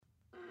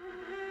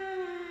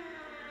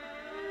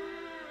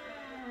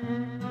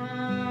Hello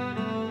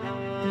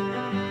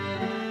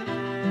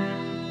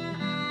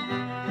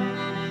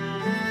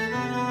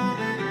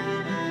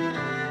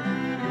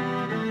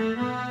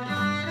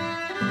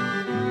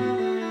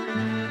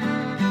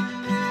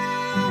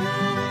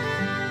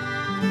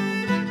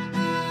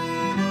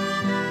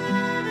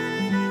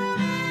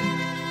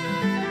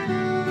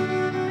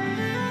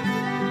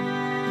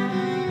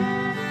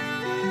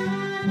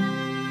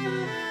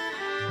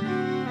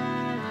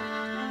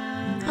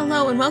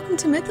and welcome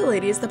to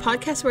Mytholadies, the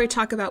podcast where we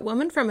talk about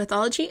women from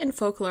mythology and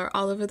folklore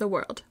all over the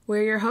world.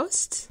 We're your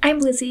hosts. I'm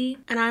Lizzie.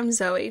 And I'm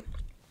Zoe.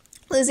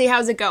 Lizzie,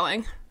 how's it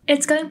going?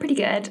 It's going pretty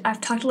good. I've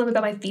talked a little bit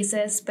about my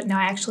thesis, but now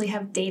I actually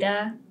have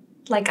data.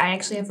 I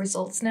actually have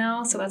results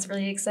now, so that's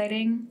really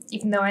exciting,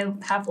 even though I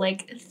have,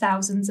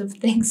 thousands of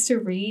things to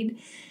read.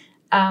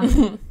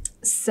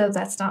 So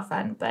that's not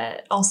fun,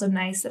 but also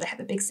nice that I have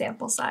a big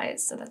sample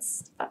size, so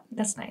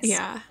that's nice.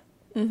 Yeah.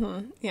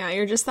 Yeah,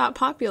 you're just that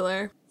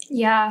popular.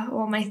 Yeah,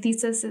 well, my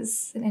thesis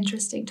is an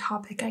interesting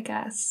topic, I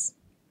guess.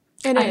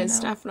 It is,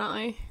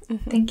 definitely.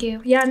 Mm-hmm. Thank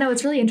you. Yeah, no,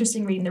 it's really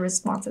interesting reading the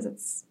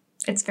responses.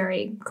 It's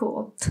very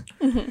cool.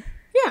 Mm-hmm.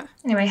 Yeah.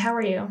 Anyway, how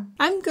are you?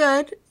 I'm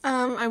good.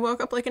 I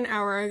woke up an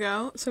hour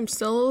ago, so I'm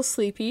still a little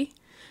sleepy.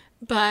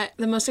 But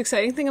the most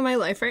exciting thing in my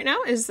life right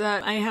now is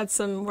that I had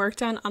some work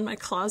done on my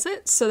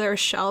closet. So there are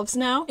shelves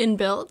now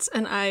inbuilt,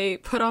 and I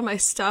put all my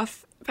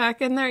stuff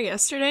back in there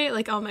yesterday,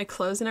 all my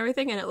clothes and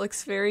everything, and it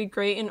looks very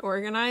great and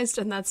organized,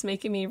 and that's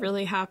making me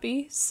really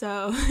happy.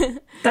 So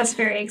that's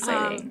very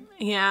exciting.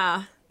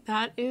 Yeah,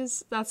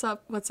 what's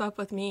up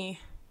with me.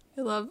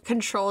 I love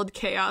controlled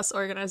chaos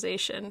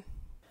organization.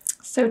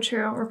 So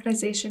true.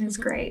 Organization is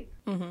great.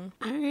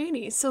 Mm-hmm.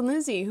 Alrighty. So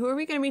Lizzie, who are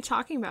we going to be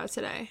talking about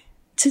today?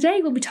 Today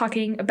we'll be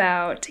talking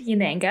about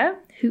Yananga,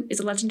 who is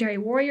a legendary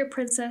warrior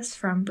princess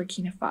from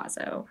Burkina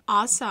Faso.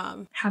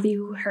 Awesome. Have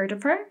you heard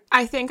of her?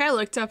 I think I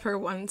looked up her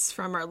once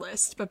from our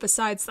list, but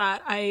besides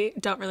that, I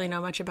don't really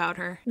know much about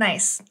her.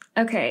 Nice.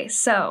 Okay,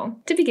 so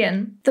to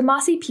begin, the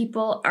Mossi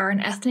people are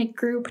an ethnic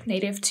group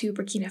native to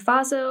Burkina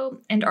Faso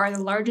and are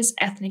the largest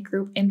ethnic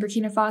group in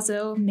Burkina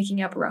Faso,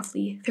 making up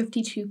roughly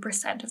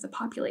 52% of the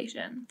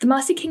population. The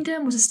Mossi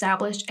kingdom was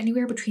established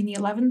anywhere between the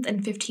 11th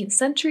and 15th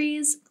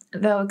centuries,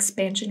 though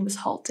expansion was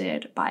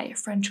halted by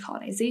French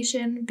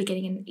colonization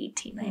beginning in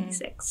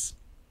 1896.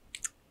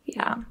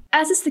 Yeah.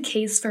 As is the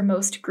case for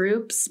most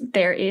groups,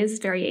 there is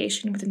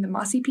variation within the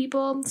Mossi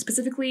people.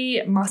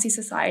 Specifically, Mossi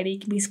society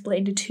can be split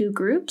into two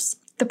groups.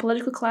 The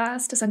political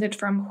class descended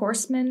from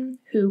horsemen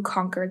who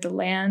conquered the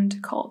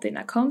land called the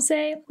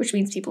Nakomse, which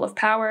means people of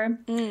power.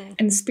 And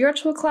the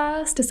spiritual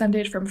class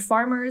descended from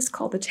farmers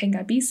called the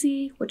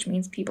Tengabisi, which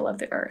means people of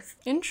the earth.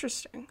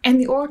 Interesting.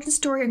 And the origin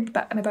story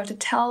I'm about to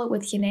tell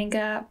with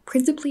Yananga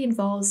principally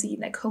involves the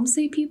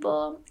Nakomse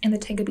people, and the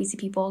Tengabisi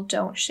people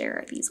don't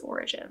share these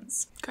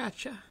origins.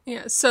 Gotcha.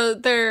 Yeah, so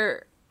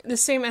they're the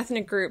same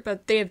ethnic group,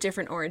 but they have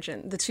different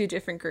origin. The two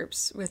different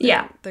groups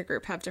within the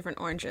group have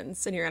different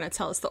origins, and you're going to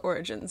tell us the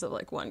origins of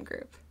one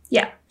group.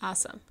 Yeah.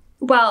 Awesome.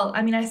 Well,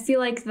 I mean, I feel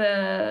like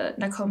the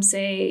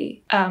Nakomse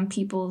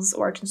people's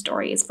origin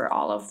story is for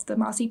all of the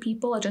Mossi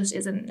people. It just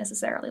isn't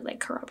necessarily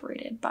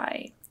corroborated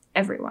by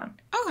everyone.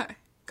 Okay.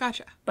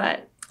 Gotcha.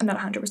 But I'm not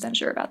 100%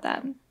 sure about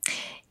that.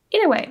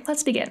 Either way,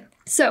 let's begin.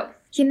 So,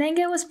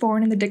 Yananga was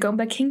born in the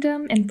Dagomba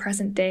Kingdom in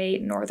present-day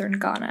northern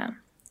Ghana.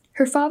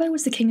 Her father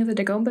was the king of the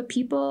Dagomba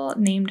people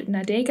named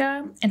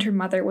Nadega, and her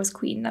mother was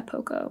Queen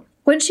Napoko.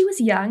 When she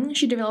was young,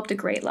 she developed a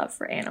great love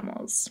for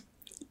animals.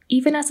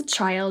 Even as a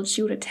child,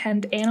 she would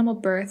attend animal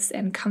births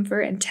and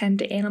comfort and tend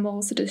to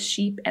animals such as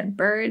sheep and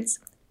birds,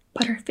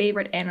 but her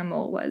favorite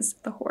animal was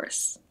the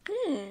horse.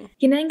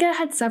 Yananga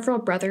had several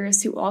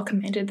brothers who all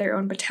commanded their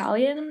own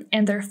battalion,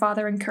 and their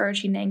father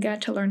encouraged Yananga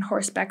to learn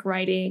horseback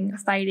riding,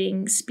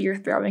 fighting, spear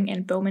throwing,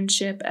 and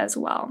bowmanship as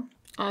well.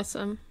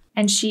 Awesome.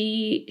 And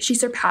she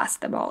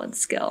surpassed them all in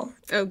skill.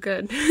 Oh,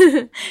 good.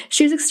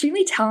 She was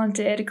extremely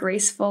talented,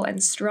 graceful,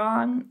 and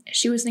strong.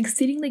 She was an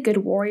exceedingly good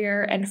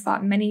warrior and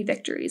fought many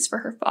victories for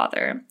her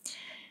father.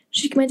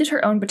 She commanded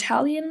her own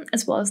battalion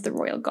as well as the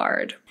royal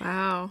guard.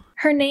 Wow.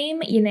 Her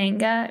name,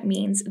 Yananga,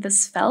 means the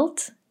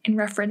svelte, in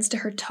reference to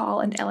her tall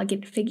and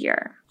elegant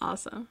figure.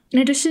 Awesome. In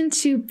addition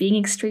to being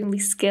extremely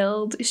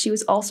skilled, she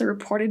was also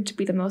reported to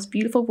be the most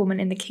beautiful woman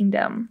in the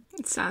kingdom.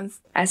 It sounds...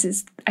 I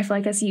feel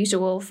like that's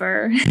usual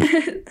for,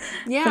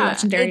 yeah, for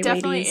legendary it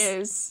definitely ladies.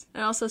 Is.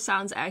 It also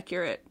sounds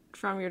accurate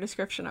from your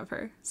description of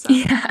her. So.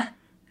 Yeah.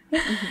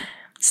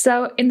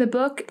 So, in the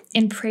book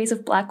In Praise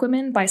of Black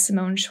Women by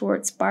Simone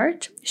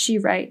Schwartz-Bart, she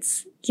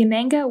writes,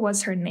 Yananga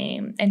was her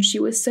name, and she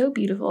was so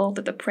beautiful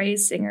that the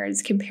praise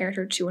singers compared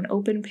her to an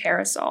open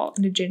parasol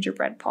and a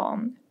gingerbread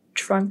palm,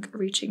 trunk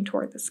reaching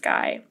toward the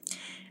sky.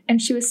 And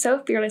she was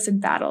so fearless in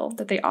battle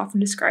that they often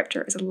described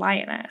her as a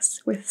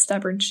lioness with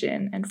stubborn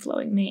chin and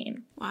flowing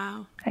mane.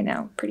 Wow. I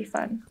know, pretty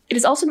fun. It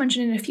is also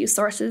mentioned in a few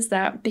sources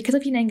that because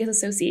of Yananga's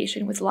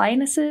association with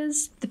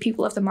lionesses, the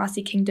people of the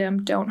Mossi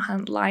Kingdom don't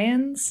hunt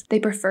lions.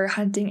 They prefer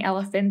hunting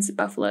elephants,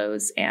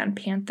 buffaloes, and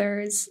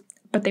panthers,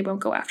 but they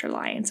won't go after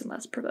lions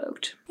unless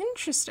provoked.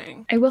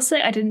 Interesting. I will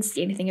say I didn't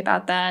see anything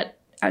about that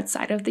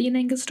outside of the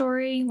Yanenga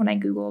story when I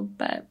Googled,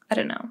 but I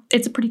don't know.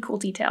 It's a pretty cool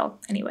detail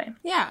anyway.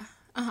 Yeah.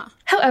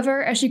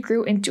 However, as she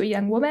grew into a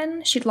young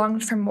woman, she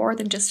longed for more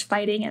than just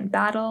fighting and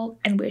battle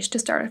and wished to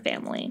start a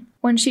family.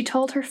 When she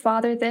told her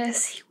father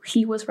this,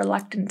 he was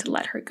reluctant to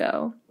let her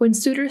go. When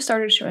suitors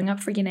started showing up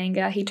for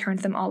Yanenga, he turned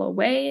them all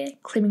away,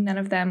 claiming none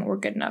of them were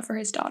good enough for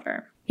his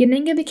daughter.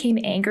 Yanenga became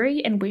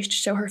angry and wished to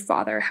show her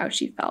father how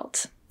she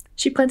felt.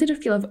 She planted a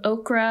field of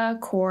okra,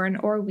 corn,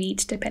 or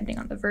wheat, depending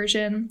on the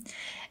version.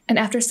 And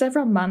after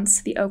several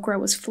months, the okra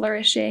was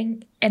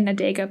flourishing, and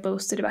Nadega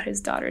boasted about his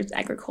daughter's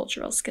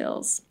agricultural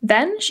skills.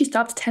 Then she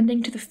stopped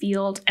tending to the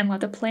field and let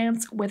the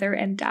plants wither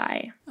and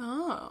die.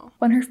 Oh.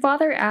 When her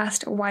father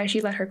asked why she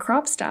let her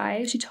crops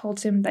die, she told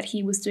him that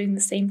he was doing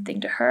the same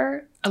thing to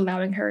her,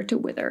 allowing her to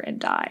wither and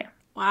die.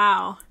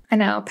 Wow. I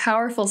know,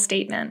 powerful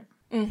statement.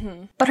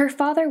 Mm-hmm. But her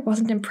father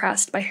wasn't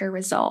impressed by her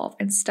resolve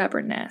and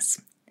stubbornness.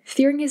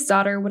 Fearing his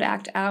daughter would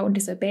act out and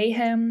disobey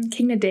him,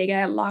 King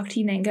Nadega locked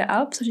Yanenga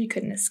up so she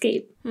couldn't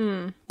escape.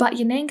 But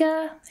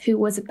Yanenga, who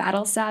was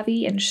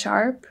battle-savvy and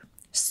sharp,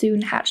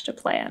 soon hatched a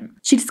plan.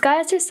 She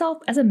disguised herself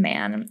as a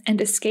man and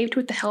escaped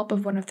with the help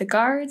of one of the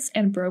guards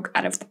and broke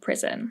out of the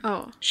prison.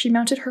 Oh. She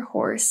mounted her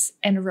horse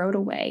and rode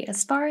away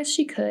as far as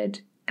she could,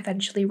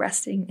 eventually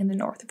resting in the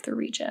north of the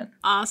region.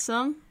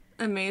 Awesome.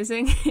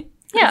 Amazing.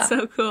 Yeah. That's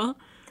so cool.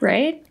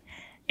 Right?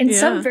 In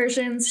some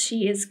versions,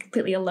 she is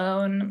completely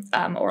alone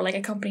or like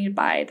accompanied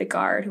by the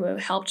guard who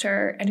helped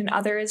her. And in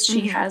others,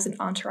 she has an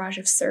entourage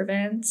of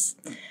servants.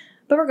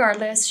 But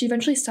regardless, she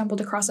eventually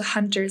stumbled across a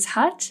hunter's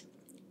hut.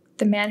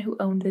 The man who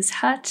owned this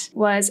hut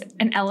was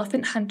an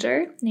elephant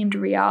hunter named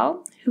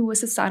Rial, who was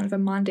the son of a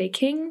Mande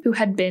king who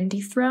had been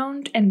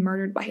dethroned and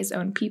murdered by his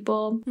own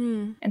people.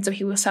 And so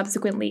he was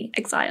subsequently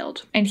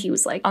exiled, and he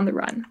was, like, on the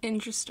run.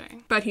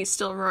 Interesting. But he's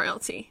still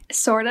royalty.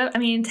 Sort of. I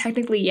mean,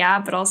 technically, yeah,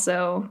 but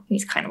also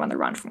he's kind of on the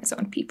run from his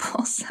own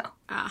people, so.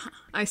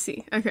 I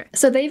see. Okay.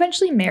 So they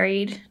eventually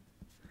married.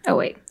 Oh,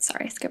 wait.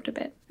 Sorry, I skipped a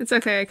bit. It's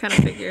okay. I kind of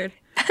figured.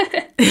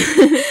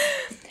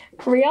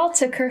 Rial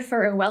took her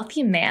for a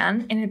wealthy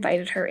man and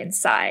invited her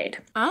inside.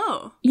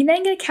 Oh.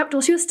 Yanenga kept,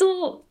 well, she was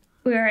still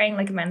wearing,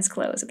 like, men's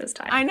clothes at this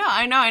time. I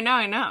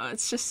know.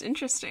 It's just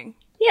interesting.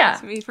 Yeah.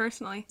 To me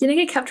personally.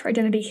 Yanenga kept her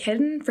identity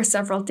hidden for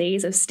several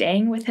days of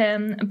staying with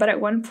him, but at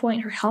one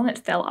point her helmet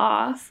fell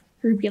off,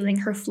 revealing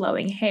her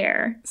flowing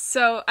hair.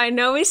 So I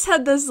know we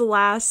said this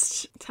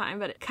last time,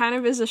 but it kind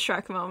of is a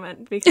Shrek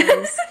moment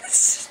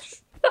because...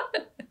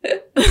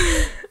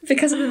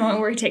 Because of the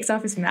moment where he takes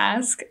off his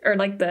mask, or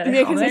like the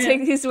yeah, helmet.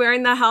 because he's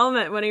wearing the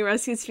helmet when he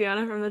rescues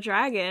Fiona from the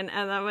dragon,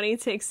 and then when he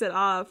takes it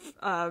off,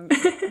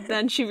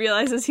 then she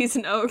realizes he's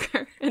an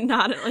ogre and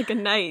not like a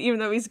knight, even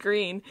though he's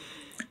green.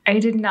 I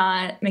did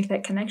not make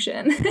that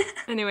connection.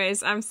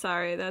 Anyways, I'm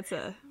sorry.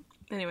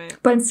 Anyway.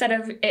 But instead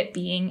of it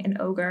being an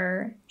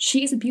ogre,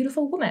 she is a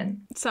beautiful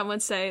woman. Some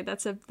would say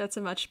that's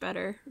a much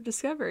better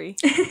discovery.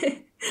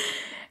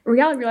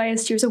 Rial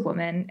realized she was a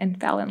woman and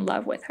fell in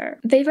love with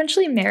her. They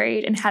eventually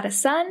married and had a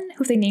son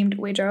who they named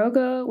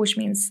Wejarogo, which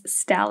means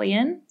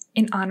stallion,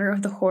 in honor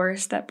of the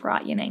horse that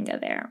brought Yanenga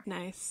there.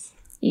 Nice.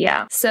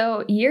 Yeah.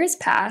 So years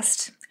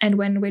passed, and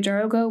when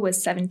Wejarogo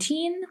was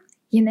 17,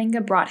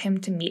 Yanenga brought him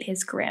to meet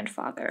his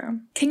grandfather.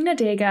 King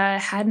Nadega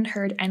hadn't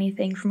heard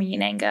anything from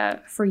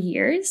Yanenga for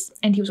years,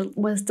 and he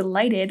was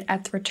delighted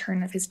at the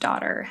return of his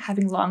daughter,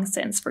 having long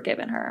since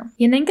forgiven her.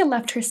 Yanenga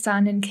left her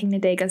son in King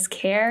Nadega's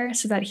care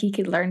so that he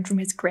could learn from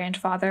his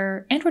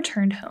grandfather and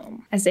returned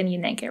home, as in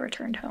Yanenga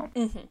returned home,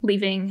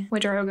 leaving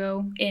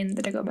Wejarogo in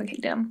the Dagomba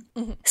kingdom.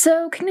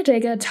 So King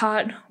Nadega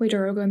taught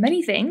Wejarogo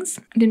many things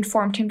and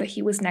informed him that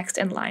he was next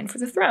in line for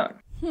the throne.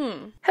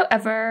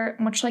 However,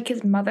 much like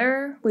his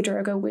mother,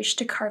 Wejarogo wished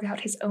to carve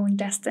out his own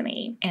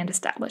destiny and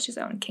establish his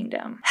own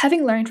kingdom.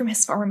 Having learned from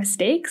his former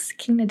mistakes,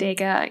 King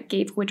Nadega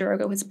gave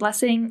Wejarogo his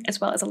blessing,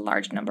 as well as a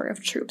large number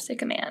of troops to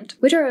command.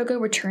 Wejarogo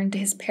returned to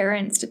his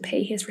parents to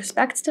pay his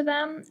respects to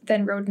them,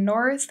 then rode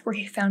north, where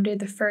he founded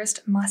the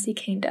first Masi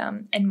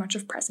kingdom in much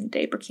of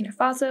present-day Burkina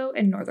Faso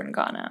and northern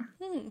Ghana.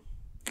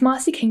 The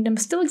Masi kingdom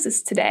still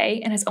exists today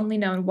and has only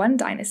known one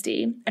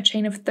dynasty, a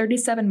chain of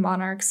 37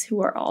 monarchs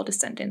who are all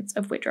descendants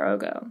of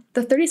Wejarogo.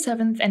 The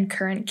 37th and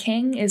current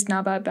king is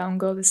Naba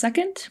Bongo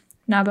II.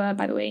 Naba,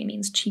 by the way,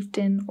 means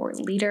chieftain or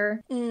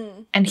leader,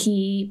 and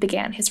he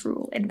began his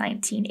rule in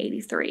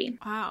 1983.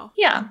 Wow.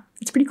 Yeah,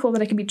 it's pretty cool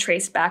that it can be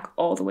traced back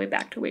all the way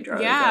back to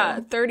Wejarogo. Yeah,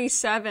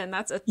 37.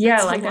 That's a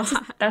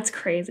that's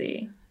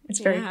crazy. It's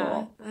very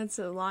cool. That's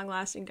a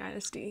long-lasting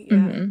dynasty.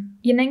 Yeah.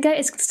 Yanenga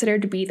is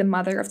considered to be the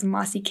mother of the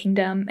Masi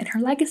kingdom, and her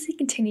legacy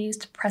continues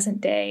to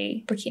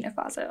present-day Burkina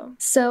Faso.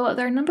 So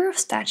there are a number of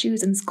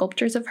statues and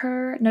sculptures of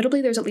her.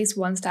 Notably, there's at least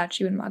one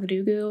statue in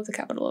Ouagadougou, the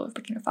capital of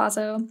Burkina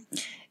Faso,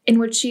 in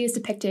which she is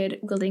depicted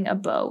wielding a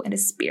bow and a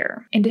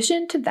spear. In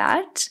addition to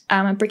that,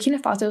 Burkina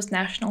Faso's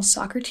national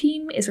soccer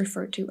team is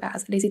referred to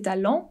as Les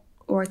Étalons,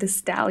 or the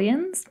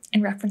Stallions,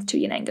 in reference to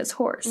Yanenga's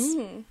horse.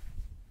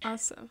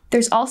 Awesome.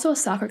 There's also a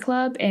soccer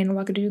club in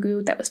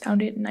Ouagadougou that was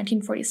founded in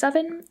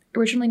 1947,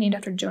 originally named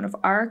after Joan of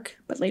Arc,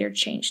 but later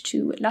changed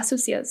to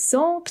l'Association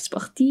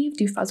Sportive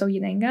du Faso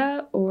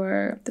Yenenga,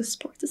 or the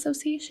Sports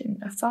Association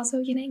of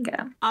Faso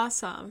Yenenga.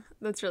 Awesome.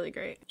 That's really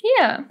great.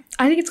 Yeah.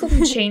 I think it's cool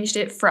they changed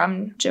it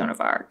from Joan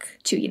of Arc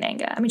to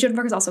Yenenga. I mean, Joan of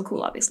Arc is also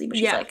cool, obviously, but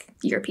she's like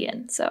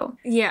European, so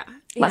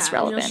less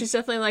relevant. She's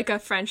definitely like a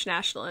French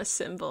nationalist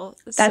symbol.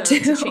 That so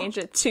too. To change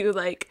it to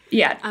like a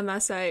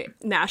Maasai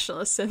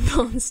nationalist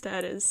symbol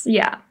instead is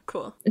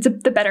cool. It's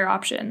the better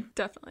option.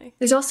 Definitely.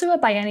 There's also a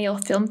biennial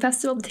film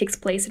festival that takes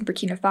place in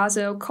Burkina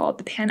Faso called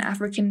the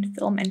Pan-African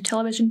Film and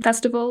Television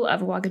Festival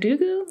of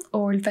Ouagadougou,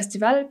 or le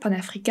Festival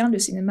Panafricain du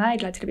Cinéma et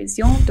de la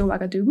Télévision de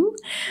Ouagadougou,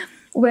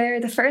 where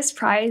the first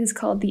prize is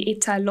called the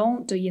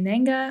Étalon de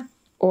Yenenga,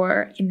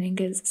 or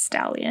Yenenga's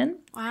stallion.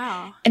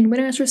 Wow. And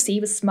winners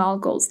receive a small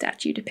gold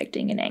statue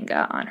depicting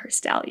Yenenga on her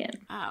stallion.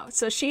 Wow.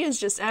 So she is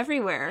just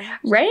everywhere.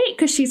 Right?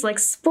 Because she's like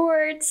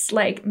sports,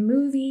 like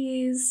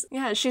movies.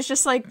 Yeah, she's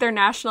just like their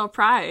national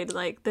pride,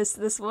 like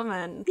this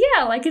woman.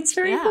 Yeah, like it's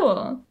very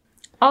cool.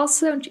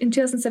 Also, in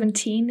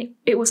 2017,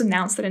 it was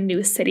announced that a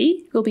new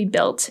city will be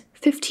built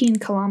 15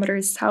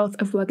 kilometers south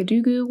of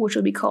Ouagadougou, which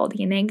will be called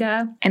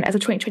Yenenga. And as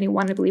of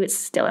 2021, I believe it's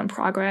still in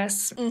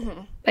progress.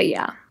 Mm-hmm.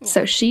 But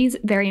so she's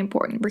very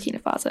important in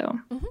Burkina Faso.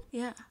 Mm-hmm.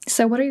 Yeah.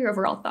 So what are your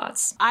overall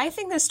thoughts? I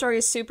think this story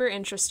is super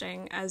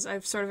interesting, as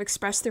I've sort of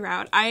expressed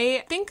throughout.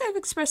 I think I've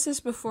expressed this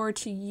before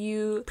to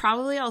you,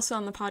 probably also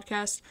on the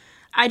podcast.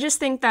 I just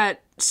think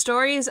that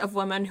stories of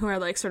women who are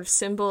like sort of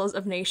symbols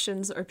of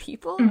nations or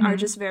people are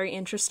just very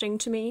interesting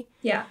to me.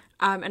 Yeah.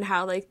 And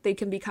how like they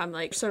can become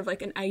like sort of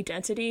like an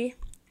identity,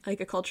 like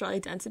a cultural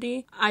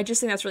identity. I just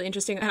think that's really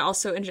interesting. And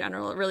also in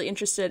general, really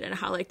interested in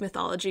how like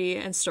mythology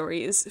and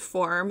stories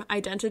form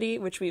identity,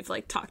 which we've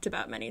like talked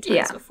about many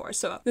times before.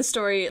 So the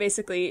story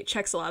basically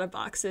checks a lot of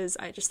boxes.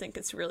 I just think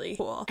it's really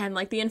cool. And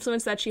like the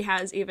influence that she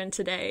has even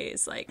today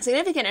is like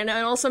significant. And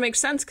it also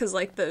makes sense because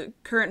like the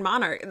current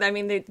monarch, I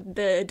mean,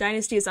 the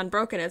dynasty is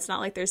unbroken. It's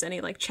not like there's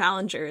any like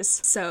challengers.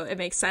 So it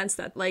makes sense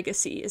that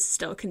legacy is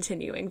still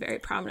continuing very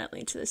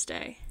prominently to this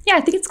day. Yeah,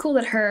 I think it's cool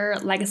that her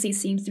legacy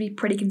seems to be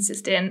pretty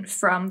consistent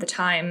from the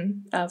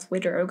time of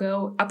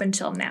Ouedraogo up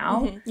until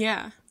now. Mm-hmm.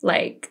 Yeah.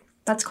 Like,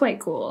 that's quite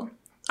cool.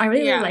 I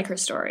really like her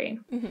story.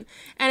 Mm-hmm.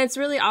 And it's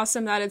really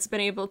awesome that it's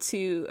been able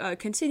to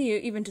continue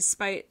even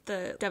despite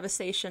the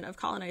devastation of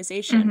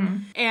colonization. Mm-hmm.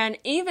 And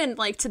even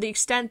like to the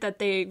extent that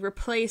they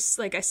replace,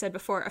 like I said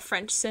before, a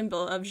French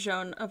symbol of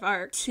Joan of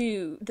Arc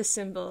to the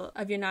symbol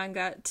of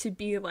Yenenga to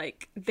be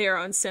like their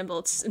own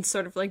symbol and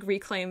sort of like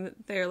reclaim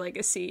their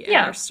legacy and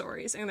their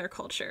stories and their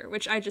culture,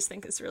 which I just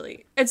think is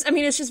really, it's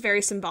just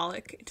very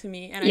symbolic to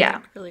me and I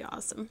think really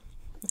awesome.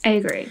 I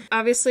agree.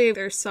 Obviously,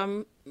 there's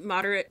some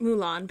moderate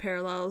Mulan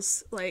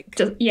parallels, like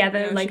the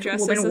like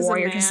woman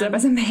warrior dressed up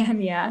as a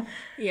man. Yeah.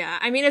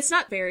 I mean, it's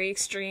not very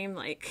extreme.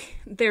 Like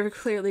they're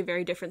clearly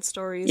very different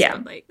stories. Yeah.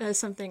 But like that's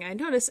something I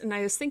noticed, and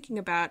I was thinking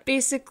about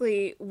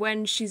basically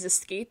when she's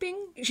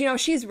escaping. You know,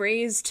 she's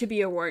raised to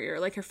be a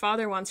warrior. Like her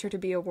father wants her to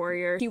be a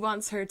warrior. He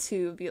wants her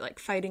to be like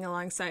fighting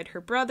alongside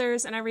her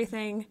brothers and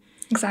everything.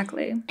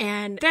 Exactly.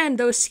 And then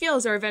those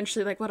skills are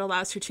eventually like what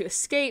allows her to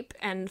escape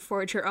and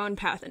forge her own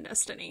path and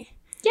destiny.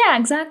 Yeah,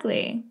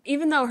 exactly.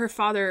 Even though her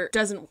father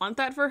doesn't want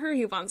that for her,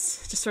 he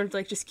wants to sort of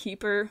like just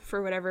keep her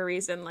for whatever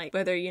reason, like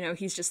whether, you know,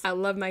 he's just, I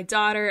love my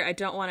daughter, I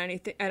don't want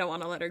anything, I don't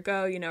want to let her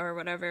go, you know, or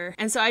whatever.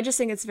 And so I just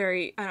think it's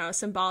very, I don't know,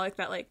 symbolic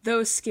that like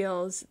those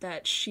skills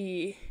that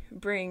she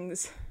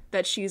brings,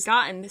 that she's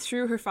gotten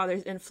through her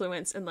father's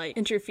influence and like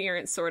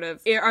interference sort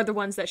of are the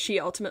ones that she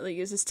ultimately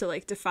uses to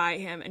like defy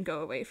him and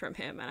go away from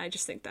him. And I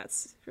just think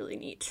that's really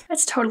neat.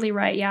 That's totally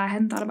right. Yeah, I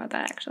hadn't thought about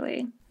that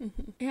actually.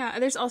 Mm-hmm. Yeah,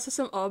 there's also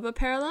some Oba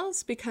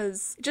parallels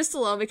because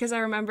I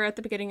remember at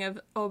the beginning of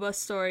Oba's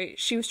story,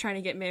 she was trying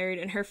to get married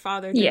and her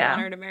father didn't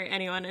want her to marry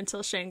anyone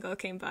until Shango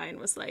came by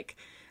and was like,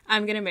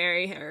 I'm gonna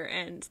marry her.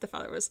 And the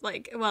father was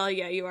like, well,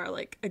 yeah, you are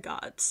like a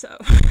god, so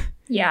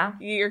yeah,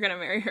 you're gonna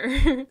marry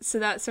her. So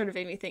that sort of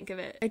made me think of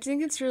it. I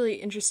think it's really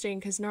interesting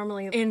because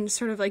normally in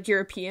sort of like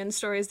European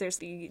stories, there's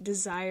the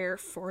desire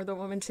for the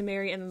woman to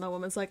marry and then the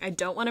woman's like, I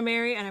don't want to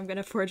marry and I'm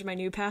gonna forge my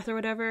new path or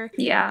whatever.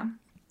 Yeah.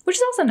 Which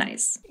is also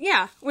nice.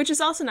 Yeah, which is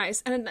also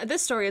nice. And in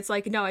this story, it's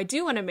like, no, I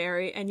do want to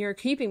marry, and you're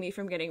keeping me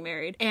from getting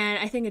married. And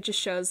I think it just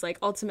shows, like,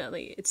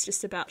 ultimately, it's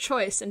just about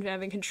choice and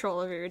having control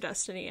over your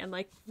destiny. And,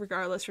 like,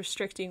 regardless,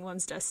 restricting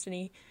one's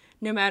destiny,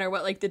 no matter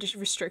what, like, the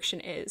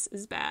restriction is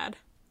bad.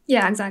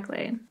 Yeah,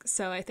 exactly.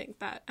 So I think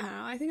that, I don't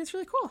know, I think it's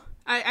really cool.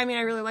 I mean,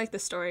 I really like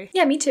this story.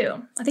 Yeah, me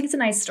too. I think it's a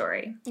nice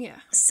story. Yeah.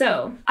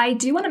 So I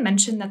do want to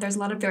mention that there's a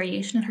lot of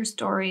variation in her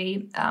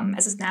story,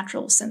 as is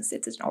natural since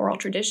it's an oral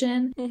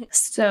tradition. Mm-hmm.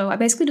 So I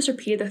basically just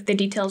repeated the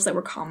details that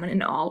were common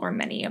in all or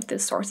many of the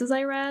sources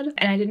I read,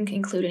 and I didn't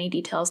include any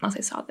details unless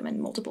I saw them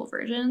in multiple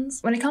versions.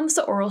 When it comes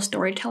to oral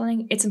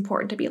storytelling, it's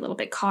important to be a little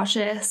bit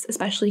cautious,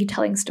 especially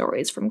telling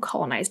stories from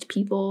colonized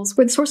peoples,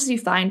 where the sources you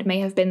find may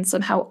have been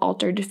somehow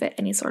altered to fit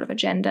any sort of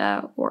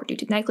agenda or due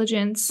to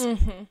negligence.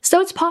 Mm-hmm. So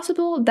it's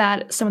possible that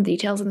that some of the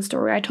details in the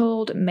story I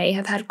told may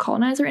have had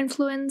colonizer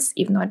influence,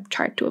 even though I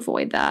tried to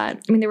avoid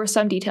that. I mean, there were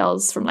some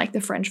details from like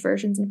the French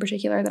versions in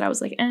particular that I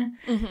was like,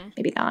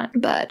 maybe not.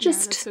 But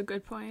just... Yeah, that's a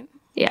good point.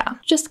 Yeah,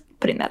 just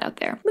putting that out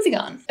there. Moving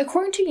on.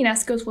 According to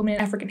UNESCO's Women in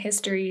African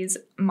Histories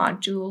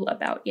module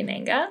about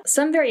Yanenga,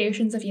 some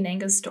variations of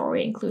Yanenga's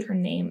story include her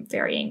name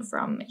varying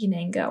from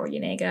Yanenga or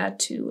Yanega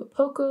to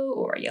Poko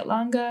or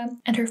Yalanga,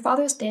 and her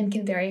father's name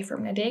can vary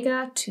from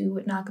Nadega to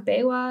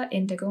Nagbewa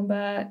in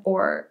Dagomba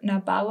or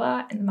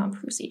Nabawa in the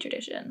Mamprusi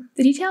tradition.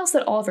 The details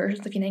that all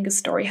versions of Yanenga's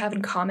story have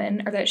in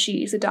common are that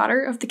she is the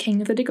daughter of the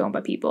king of the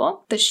Dagomba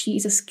people, that she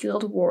is a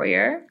skilled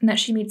warrior, and that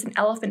she meets an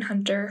elephant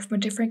hunter from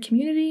a different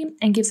community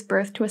and gives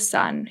birth to a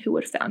son who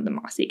would found the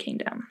Mossi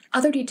Kingdom.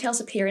 Other details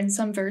appear in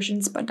some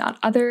versions but not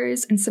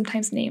others, and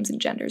sometimes names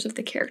and genders of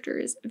the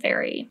characters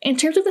vary. In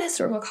terms of the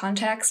historical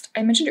context,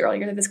 I mentioned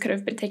earlier that this could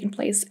have been taking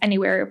place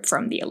anywhere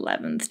from the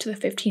 11th to the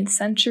 15th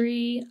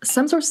century.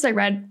 Some sources I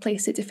read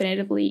place it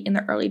definitively in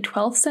the early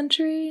 12th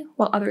century,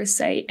 while others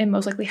say it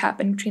most likely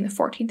happened between the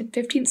 14th and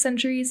 15th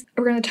centuries,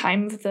 around the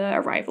time of the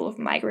arrival of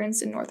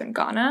migrants in northern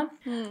Ghana.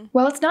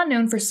 While it's not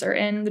known for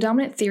certain, the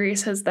dominant theory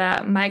says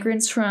that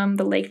migrants from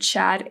the Lake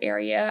Chad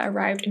area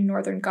arrived in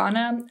northern Ghana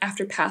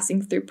after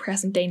passing through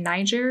present-day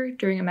Niger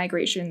during a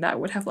migration that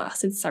would have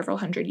lasted several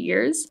hundred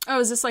years. Oh,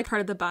 is this like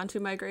part of the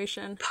Bantu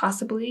migration?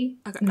 Possibly.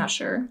 Okay. I'm not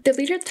sure. The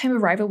leader at the time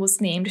of arrival was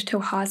named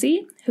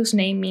Tohazi, whose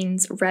name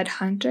means red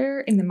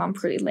hunter in the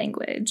Mampruli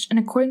language. And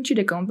according to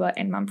Dagomba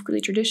and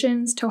Mampruli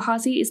traditions,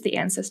 Tohazi is the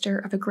ancestor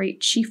of a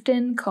great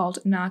chieftain called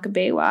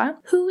Nagbewa,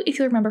 who, if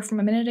you remember from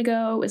a minute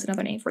ago, is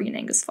another name for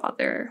Yanenga's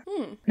father,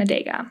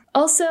 Nadega.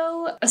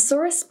 Also, a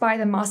source by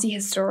the Mossi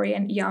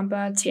historian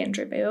Yamba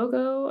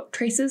Tiendrebeogo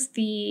traces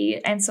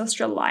the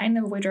ancestral line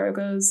of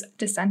Ouedraogo's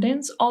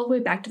descendants all the way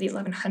back to the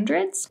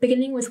 1100s,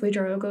 beginning with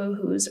Ouedraogo,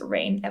 whose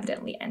reign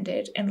evidently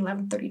ended in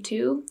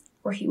 1132,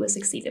 where he was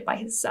succeeded by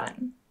his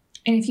son.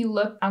 And if you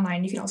look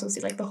online, you can also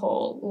see like the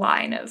whole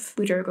line of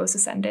Ouedraogo's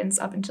descendants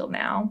up until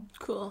now.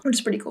 Cool. Which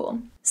is pretty cool.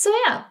 So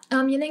yeah,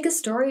 Yanenga's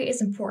story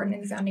is important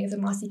in the founding of the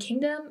Mossi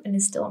Kingdom and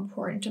is still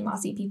important to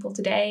Mossi people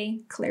today,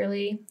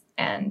 clearly.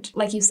 And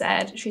like you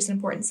said, she's an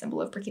important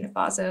symbol of Burkina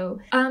Faso.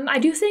 I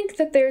do think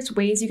that there's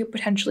ways you could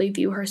potentially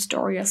view her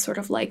story as sort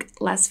of like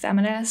less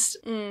feminist.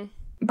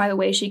 By the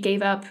way, she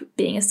gave up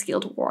being a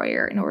skilled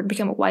warrior in order to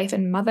become a wife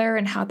and mother,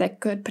 and how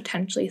that could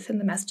potentially send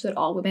the message that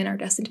all women are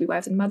destined to be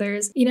wives and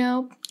mothers, you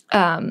know?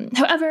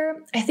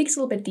 However, I think it's a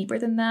little bit deeper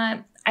than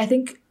that. I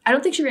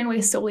don't think she ran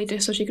away solely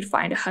just so she could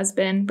find a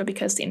husband, but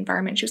because the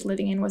environment she was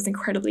living in was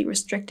incredibly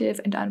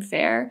restrictive and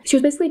unfair. She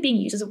was basically being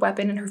used as a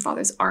weapon in her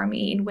father's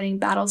army in winning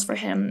battles for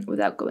him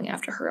without going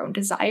after her own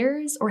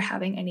desires or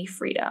having any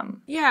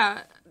freedom.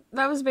 Yeah.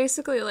 That was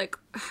basically, like,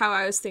 how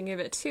I was thinking of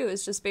it, too,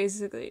 is just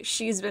basically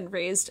she's been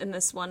raised in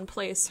this one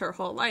place her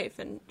whole life,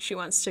 and she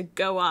wants to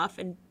go off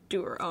and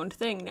do her own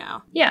thing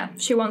now. Yeah,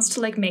 she wants to,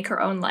 like, make her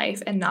own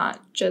life and not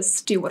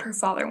just do what her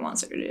father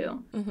wants her to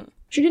do.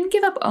 She didn't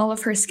give up all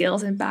of her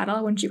skills in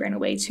battle when she ran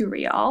away to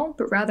Rial,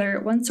 but rather,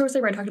 one source I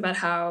read talked about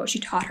how she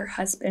taught her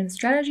husband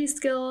strategy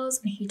skills,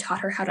 and he taught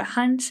her how to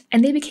hunt,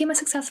 and they became a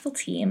successful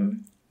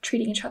team,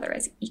 treating each other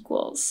as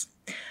equals.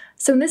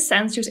 So in this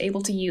sense, she was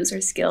able to use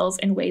her skills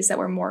in ways that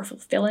were more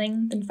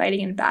fulfilling than fighting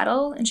in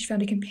battle, and she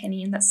found a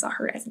companion that saw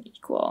her as an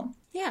equal.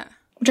 Yeah.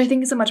 Which I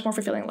think is a much more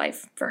fulfilling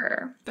life for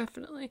her.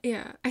 Definitely.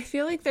 Yeah. I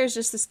feel like there's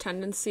just this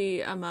tendency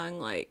among,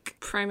 like,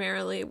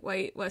 primarily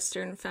white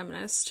Western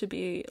feminists to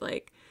be,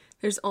 like,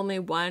 there's only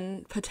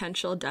one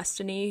potential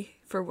destiny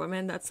for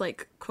women that's,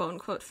 like,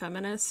 quote-unquote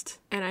feminist.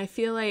 And I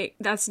feel like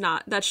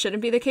that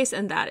shouldn't be the case,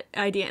 and that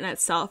idea in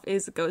itself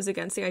goes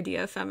against the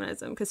idea of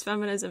feminism, because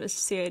feminism is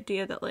just the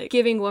idea that, like,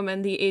 giving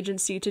women the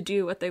agency to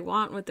do what they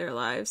want with their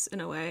lives, in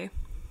a way.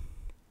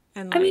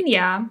 And, like, I mean,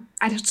 yeah.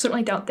 I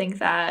certainly don't think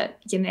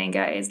that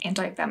Yanenga is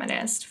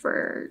anti-feminist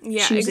for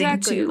choosing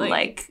to,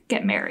 like,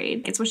 get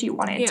married. It's what she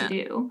wanted to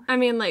do. I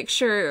mean, like,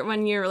 sure,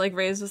 when you're, like,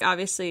 raised with,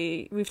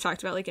 obviously, we've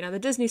talked about, like, you know, the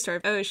Disney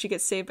story, oh, she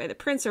gets saved by the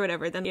prince or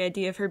whatever, then the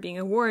idea of her being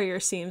a warrior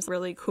seems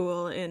really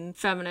cool and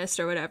feminist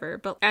or whatever.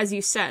 But as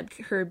you said,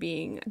 her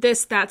being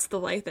that's the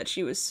life that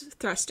she was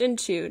thrust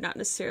into, not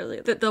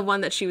necessarily the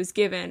one that she was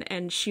given,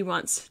 and she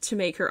wants to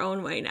make her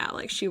own way now.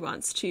 Like, she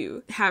wants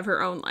to have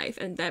her own life,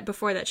 and that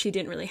before that she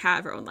didn't really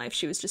have her own life.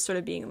 She was just sort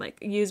of being, like,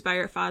 used by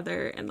her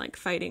father and, like,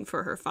 fighting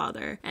for her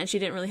father, and she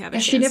didn't really have a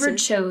chance. She never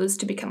chose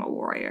to become a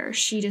warrior.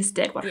 She just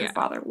did what her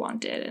father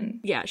wanted,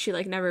 and she,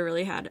 like, never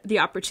really had the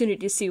opportunity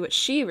to see what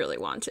she really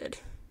wanted.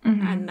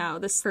 And now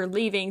her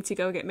leaving to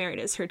go get married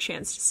is her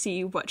chance to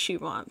see what she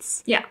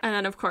wants. Yeah. And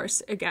then, of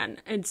course, again,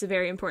 it's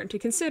very important to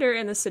consider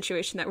in the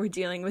situation that we're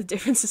dealing with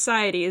different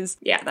societies.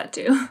 Yeah, that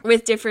too.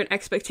 With different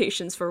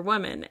expectations for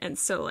women. And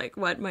so, like,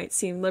 what might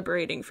seem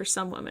liberating for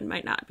some women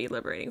might not be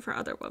liberating for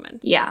other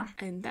women. Yeah.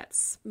 And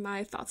that's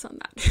my thoughts on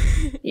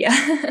that.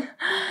 Yeah.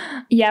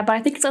 Yeah, but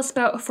I think it's less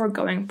about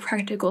foregoing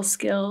practical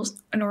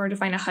skills in order to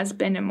find a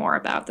husband and more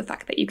about the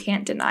fact that you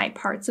can't deny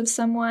parts of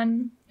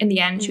someone In the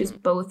end, she was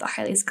both a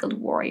highly skilled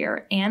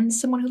warrior and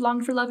someone who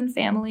longed for love and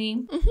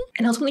family.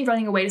 And ultimately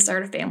running away to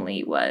start a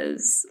family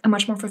was a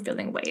much more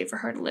fulfilling way for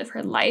her to live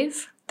her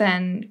life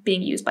than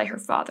being used by her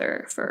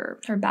father for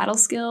her battle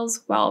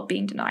skills while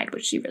being denied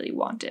what she really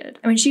wanted.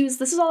 I mean,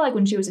 this is all like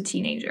when she was a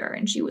teenager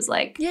and she was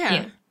like,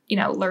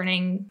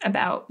 learning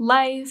about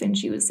life, and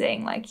she was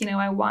saying like,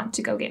 I want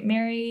to go get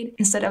married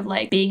instead of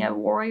like being a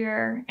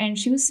warrior. And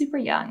she was super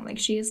young. Like,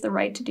 she has the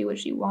right to do what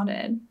she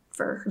wanted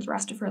for the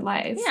rest of her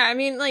life. Yeah, I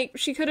mean, like,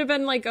 she could have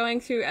been like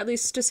going through, at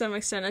least to some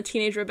extent, a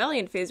teenage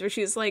rebellion phase where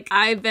she's like,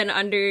 I've been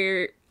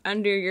under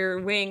your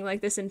wing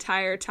like this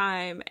entire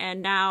time,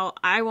 and now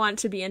I want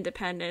to be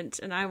independent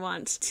and I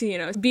want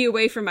to, be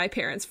away from my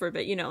parents for a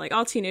bit. Like,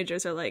 all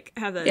teenagers are like,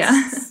 have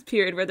this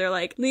period where they're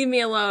like, leave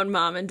me alone,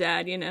 mom and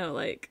dad,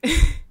 like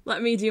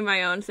let me do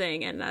my own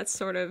thing. And that's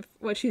sort of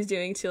what she's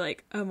doing to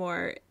like a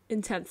more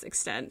intense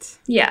extent.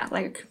 Yeah,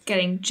 like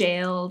getting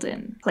jailed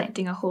and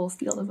planting a whole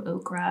field of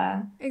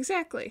okra.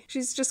 Exactly.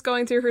 She's just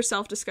going through her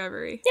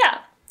self-discovery.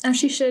 Yeah, and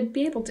she should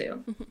be able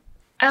to.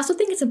 I also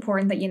think it's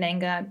important that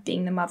Yananga,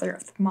 being the mother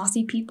of the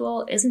Mossy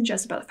people, isn't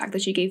just about the fact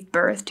that she gave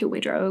birth to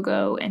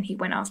Widrogo and he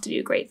went off to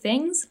do great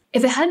things.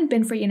 If it hadn't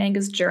been for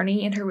Yananga's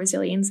journey and her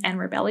resilience and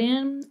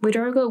rebellion,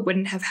 Widrogo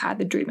wouldn't have had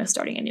the dream of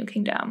starting a new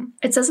kingdom.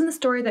 It says in the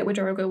story that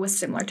Widrogo was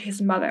similar to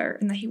his mother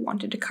and that he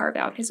wanted to carve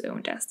out his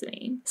own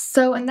destiny.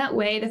 So in that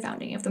way, the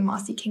founding of the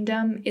Mossy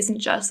Kingdom isn't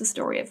just the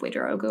story of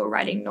Widrogo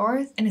riding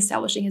north and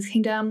establishing his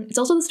kingdom, it's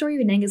also the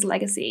story of Yananga's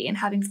legacy and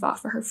having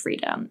fought for her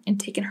freedom and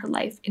taken her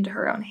life into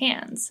her own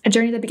hands. A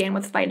journey that began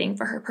with fighting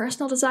for her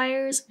personal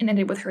desires and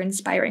ended with her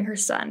inspiring her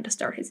son to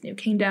start his new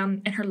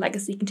kingdom, and her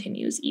legacy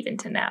continues even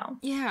to now.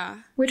 Yeah.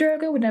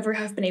 Widrogo would never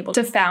have been able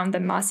to found the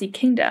Mossy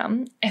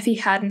Kingdom if he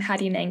hadn't had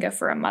Yananga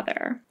for a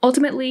mother.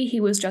 Ultimately, he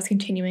was just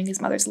continuing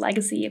his mother's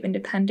legacy of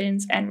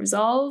independence and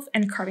resolve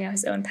and carving out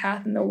his own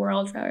path in the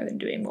world rather than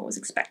doing what was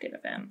expected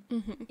of him.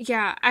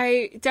 Yeah,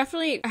 I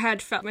definitely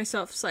had felt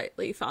myself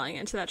slightly falling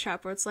into that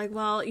trap where it's like,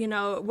 well,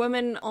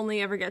 women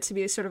only ever get to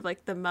be sort of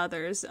like the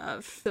mothers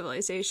of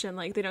civilization.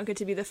 Like, they don't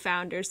get to be the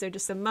founders, they're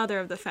just the mother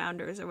of the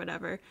founders or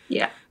whatever.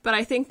 Yeah. But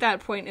I think that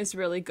point is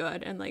really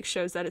good and like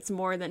shows that it's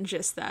more than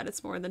just that.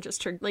 It's more than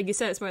just her, like you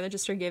said, it's more than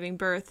just her giving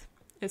birth.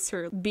 It's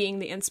her being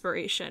the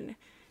inspiration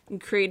and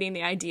creating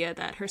the idea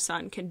that her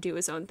son can do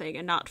his own thing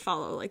and not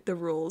follow like the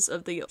rules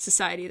of the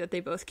society that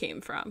they both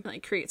came from.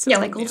 Like, create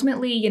something new.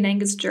 Ultimately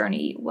Yananga's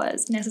journey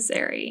was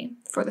necessary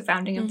for the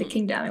founding of the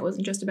kingdom. It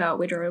wasn't just about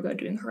Widrogo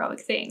doing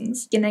heroic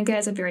things. Yananga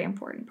is a very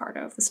important part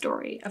of the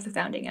story of the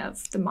founding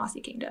of the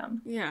Mossy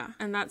Kingdom. Yeah,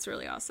 and that's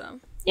really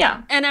awesome.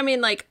 Yeah. And I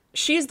mean, like,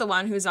 she's the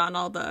one who's on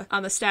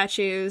the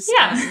statues.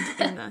 Yeah.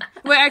 And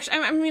well, actually,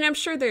 I mean, I'm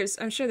sure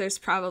there's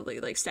probably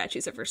like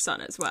statues of her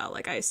son as well.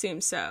 Like, I assume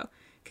so,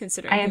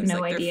 considering he was no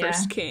like idea. Their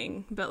first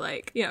king. But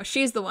like,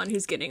 she's the one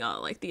who's getting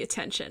all like the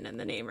attention and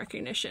the name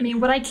recognition. I mean,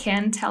 what I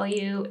can tell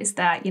you is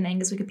that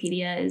Yananga's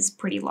Wikipedia is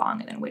pretty long,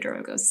 and then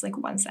Widrogo's is like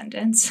one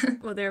sentence.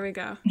 Well, there we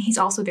go. He's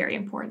also very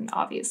important,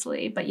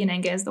 obviously, but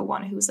Yananga is the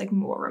one who's like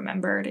more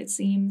remembered, it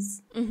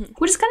seems,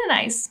 which is kind of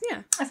nice.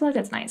 Yeah, I feel like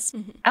that's nice.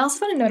 I also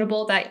found it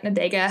notable that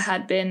Nadega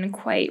had been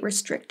quite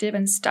restrictive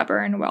and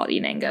stubborn while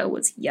Yananga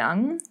was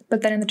young,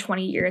 but then in the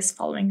 20 years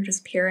following her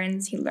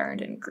disappearance, he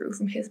learned and grew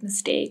from his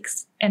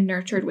mistakes and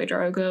nurtured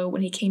Widrogo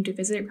when he came to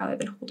visit rather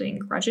than holding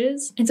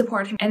grudges, and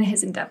supported him in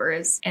his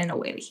endeavors in a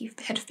way that he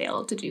had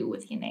failed to do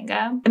with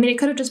Yananga. I mean, it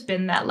could have just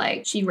been that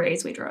like she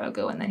raised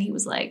Widrogo and then he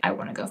was like, I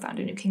want to go found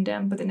a new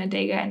kingdom, but then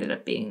Nadega ended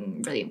up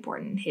being really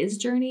important in his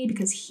journey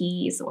because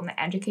he's the one that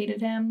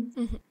educated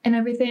him and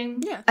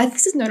everything. Yeah. I think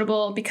this is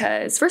notable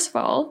because, first of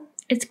all,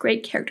 it's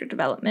great character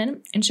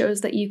development and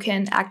shows that you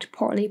can act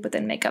poorly but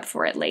then make up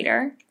for it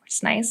later.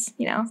 It's nice,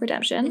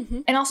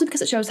 redemption. And also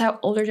because it shows how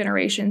older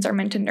generations are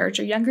meant to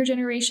nurture younger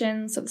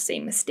generations, so the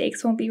same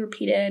mistakes won't be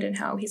repeated, and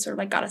how he sort of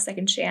like got a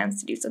second chance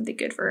to do something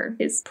good for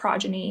his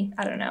progeny.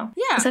 I don't know.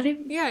 Yeah.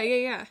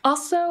 Yeah.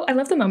 Also, I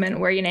love the moment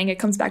where Yananga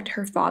comes back to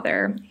her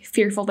father,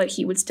 fearful that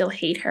he would still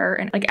hate her,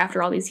 and like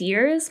after all these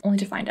years, only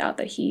to find out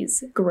that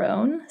he's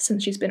grown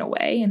since she's been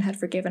away and had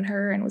forgiven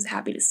her and was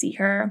happy to see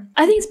her.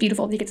 I think it's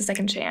beautiful that he gets a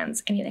second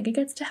chance, and Yananga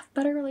gets to have a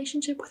better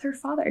relationship with her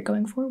father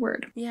going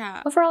forward.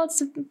 Yeah. Overall,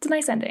 it's a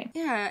nice ending.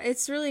 Yeah,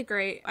 it's really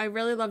great. I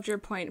really loved your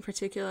point,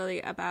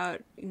 particularly about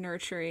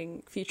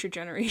nurturing future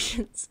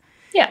generations.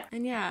 Yeah.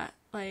 And yeah,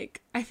 like,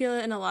 I feel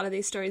that in a lot of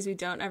these stories, we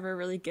don't ever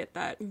really get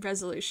that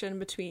resolution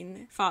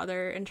between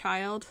father and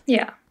child.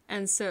 Yeah.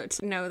 And so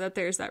to know that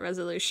there's that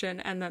resolution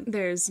and that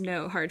there's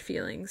no hard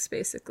feelings,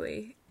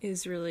 basically,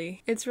 it's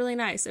really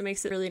nice. It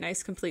makes it a really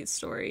nice, complete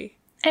story.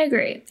 I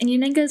agree. And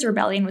Yananga's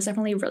rebellion was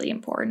definitely really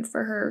important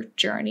for her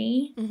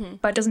journey,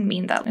 but it doesn't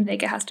mean that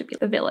Yananga has to be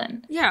the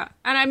villain. Yeah.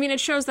 And I mean, it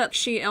shows that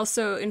she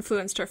also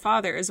influenced her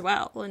father as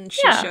well. And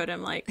she showed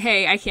him like,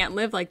 hey, I can't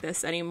live like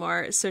this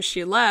anymore. So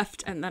she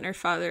left. And then her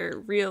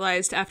father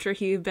realized after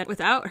he'd been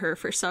without her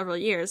for several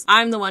years,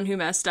 I'm the one who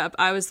messed up.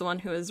 I was the one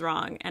who was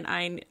wrong. And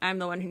I'm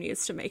the one who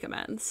needs to make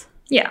amends.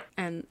 Yeah.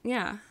 And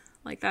yeah,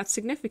 like, that's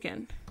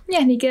significant. Yeah,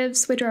 and he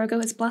gives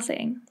Widrogo his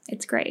blessing.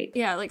 It's great.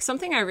 Yeah, like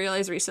something I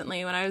realized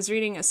recently when I was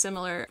reading a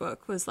similar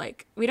book was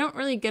like, we don't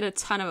really get a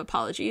ton of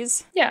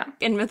apologies. Yeah.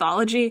 In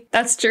mythology.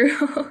 That's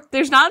true.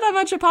 There's not that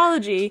much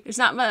apology. There's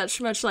not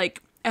much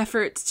like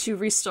effort to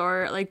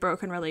restore like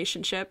broken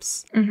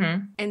relationships.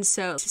 Mm-hmm. And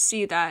so to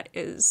see that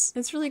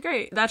it's really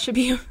great. That should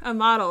be a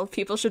model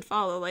people should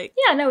follow. Like,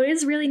 yeah, no, it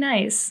is really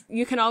nice.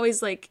 You can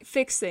always like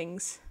fix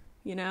things,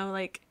 you know,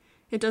 like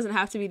it doesn't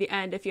have to be the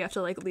end if you have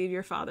to like leave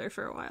your father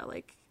for a while.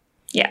 Like,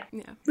 yeah,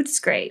 which is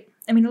great.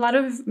 I mean, a lot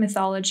of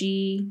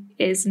mythology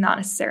is not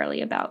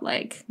necessarily about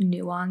like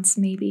nuance,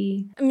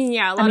 maybe. I mean,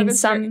 yeah, a lot of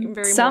it's very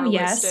moralistic.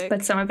 Yes,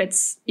 but some of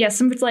it's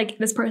like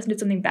this person did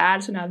something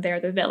bad, so now they're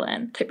the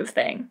villain type of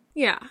thing.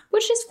 Yeah.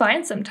 Which is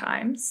fine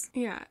sometimes.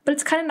 Yeah. But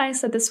it's kind of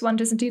nice that this one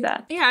doesn't do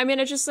that. Yeah, I mean,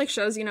 it just like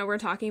shows, you know, we're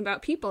talking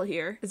about people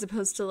here as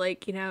opposed to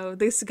like, you know,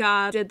 this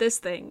god did this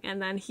thing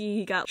and then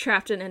he got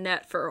trapped in a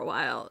net for a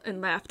while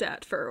and laughed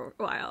at for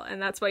a while.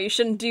 And that's why you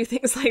shouldn't do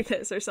things like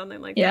this or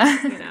something like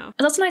that, you know.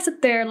 It's also nice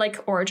that their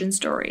like origin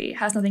story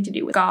has nothing to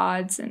do with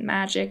gods and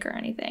magic or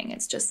anything.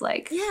 It's just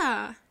like...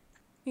 Yeah.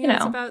 You know.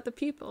 It's about the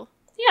people.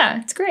 Yeah,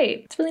 it's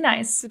great. It's really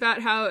nice. It's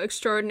about how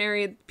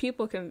extraordinary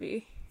people can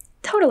be.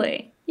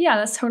 Totally. Yeah,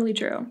 that's totally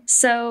true.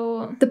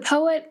 So the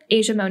poet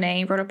Asia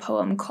Monet wrote a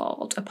poem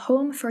called A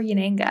Poem for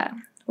Yananga,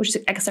 which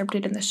is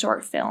excerpted in the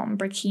short film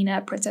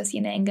Burkina Princess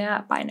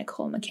Yananga by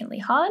Nicole McKinley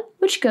Hahn,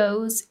 which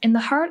goes, in the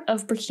heart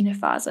of Burkina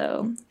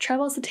Faso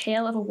travels the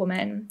tale of a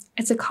woman.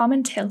 It's a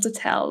common tale to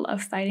tell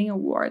of fighting a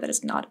war that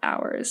is not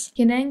ours.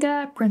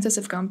 Yananga, Princess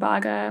of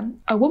Gambaga,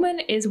 a woman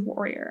is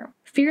warrior.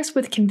 Fierce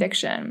with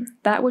conviction,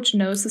 that which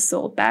knows the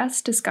soul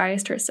best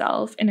disguised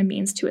herself in a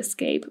means to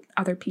escape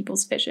other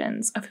people's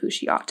visions of who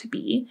she ought to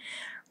be.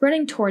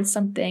 Running towards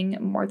something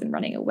more than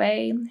running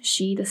away,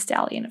 she the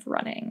stallion of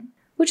running.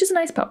 Which is a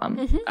nice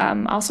poem.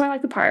 Mm-hmm. Also, I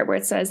like the part where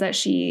it says that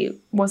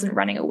she wasn't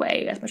running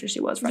away as much as she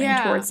was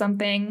running towards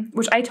something,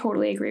 which I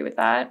totally agree with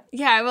that.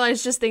 Yeah, well, I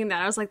was just thinking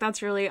that. I was like,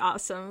 that's really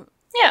awesome.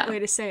 Yeah. Way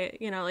to say it.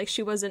 You know, like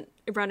she wasn't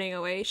running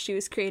away. She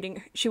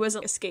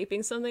wasn't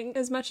escaping something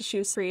as much as she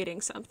was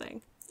creating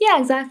something. Yeah,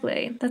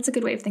 exactly. That's a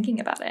good way of thinking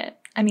about it.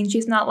 I mean,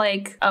 she's not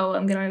like, oh,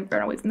 I'm going to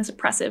run away from this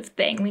oppressive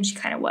thing. I mean, she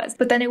kind of was.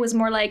 But then it was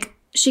more like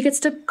she gets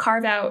to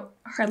carve out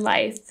her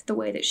life the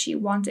way that she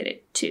wanted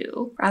it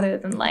to, rather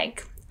than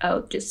like,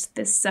 oh, just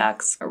this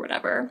sucks or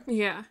whatever.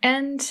 Yeah.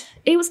 And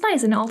it was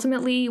nice and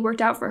ultimately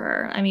worked out for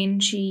her. I mean,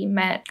 she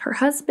met her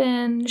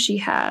husband, she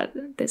had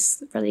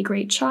this really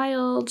great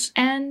child,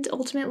 and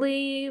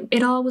ultimately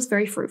it all was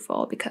very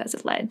fruitful because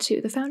it led to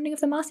the founding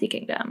of the Mossi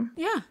Kingdom.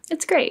 Yeah.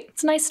 It's great.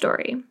 It's a nice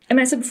story. I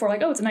mean, I said before,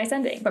 like, oh, it's a nice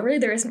ending, but really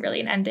there isn't really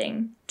an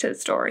ending to the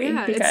story.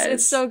 Yeah, because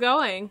it's still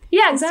going.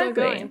 Yeah,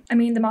 exactly. I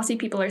mean, the Mossi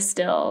people are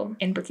still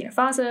in Burkina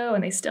Faso,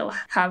 and they still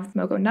have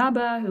Mogo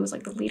Naba, who was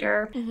like the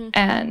leader. Mm-hmm.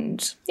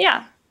 And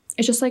yeah.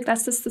 It's just like,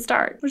 that's just the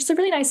start, which is a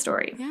really nice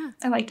story. Yeah.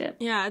 I liked it.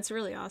 Yeah, it's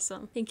really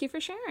awesome. Thank you for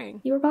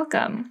sharing. You were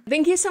welcome.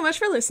 Thank you so much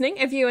for listening.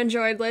 If you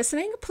enjoyed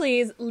listening,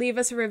 please leave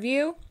us a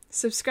review,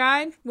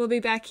 subscribe. We'll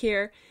be back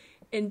here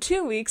in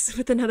 2 weeks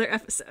with another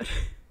episode.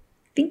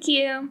 Thank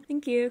you.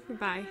 Thank you.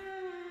 Goodbye.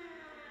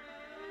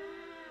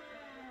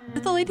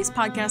 Mytho Ladies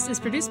podcast is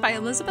produced by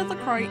Elizabeth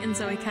LaCroix and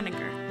Zoe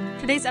Kenninger.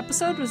 Today's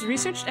episode was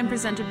researched and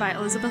presented by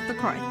Elizabeth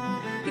LaCroix.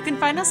 You can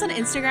find us on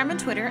Instagram and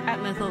Twitter at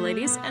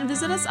MythoLadies and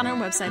visit us on our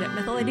website at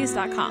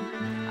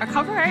mytholadies.com. Our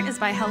cover art is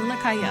by Helena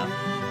Cayo.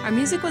 Our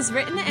music was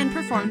written and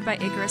performed by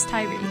Icarus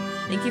Tyree.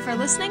 Thank you for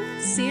listening.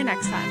 See you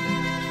next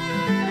time.